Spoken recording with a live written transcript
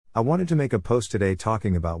I wanted to make a post today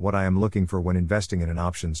talking about what I am looking for when investing in an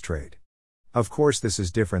options trade. Of course, this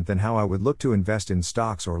is different than how I would look to invest in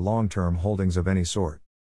stocks or long-term holdings of any sort.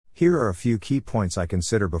 Here are a few key points I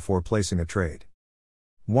consider before placing a trade.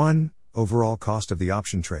 1. Overall cost of the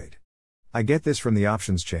option trade. I get this from the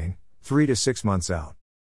options chain, 3 to 6 months out.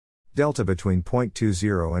 Delta between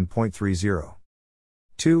 0.20 and 0.30.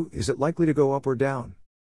 2. Is it likely to go up or down?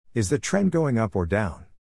 Is the trend going up or down?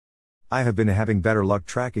 I have been having better luck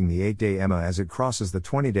tracking the 8-day EMA as it crosses the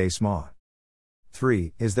 20-day SMA.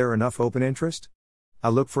 3. Is there enough open interest? I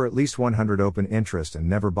look for at least 100 open interest and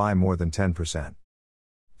never buy more than 10%.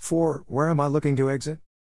 4. Where am I looking to exit?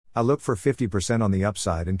 I look for 50% on the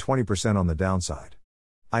upside and 20% on the downside.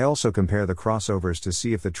 I also compare the crossovers to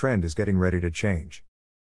see if the trend is getting ready to change.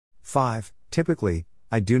 5. Typically,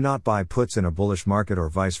 I do not buy puts in a bullish market or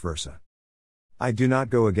vice versa. I do not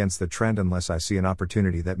go against the trend unless I see an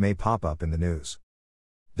opportunity that may pop up in the news.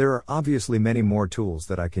 There are obviously many more tools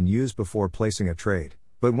that I can use before placing a trade,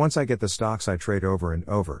 but once I get the stocks I trade over and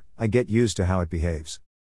over, I get used to how it behaves.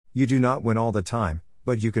 You do not win all the time,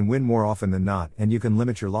 but you can win more often than not, and you can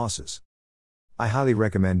limit your losses. I highly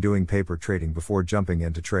recommend doing paper trading before jumping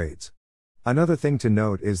into trades. Another thing to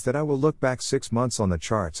note is that I will look back 6 months on the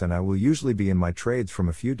charts, and I will usually be in my trades from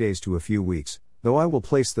a few days to a few weeks, though I will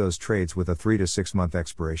place those trades with a 3 to 6 month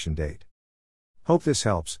expiration date. Hope this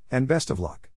helps, and best of luck.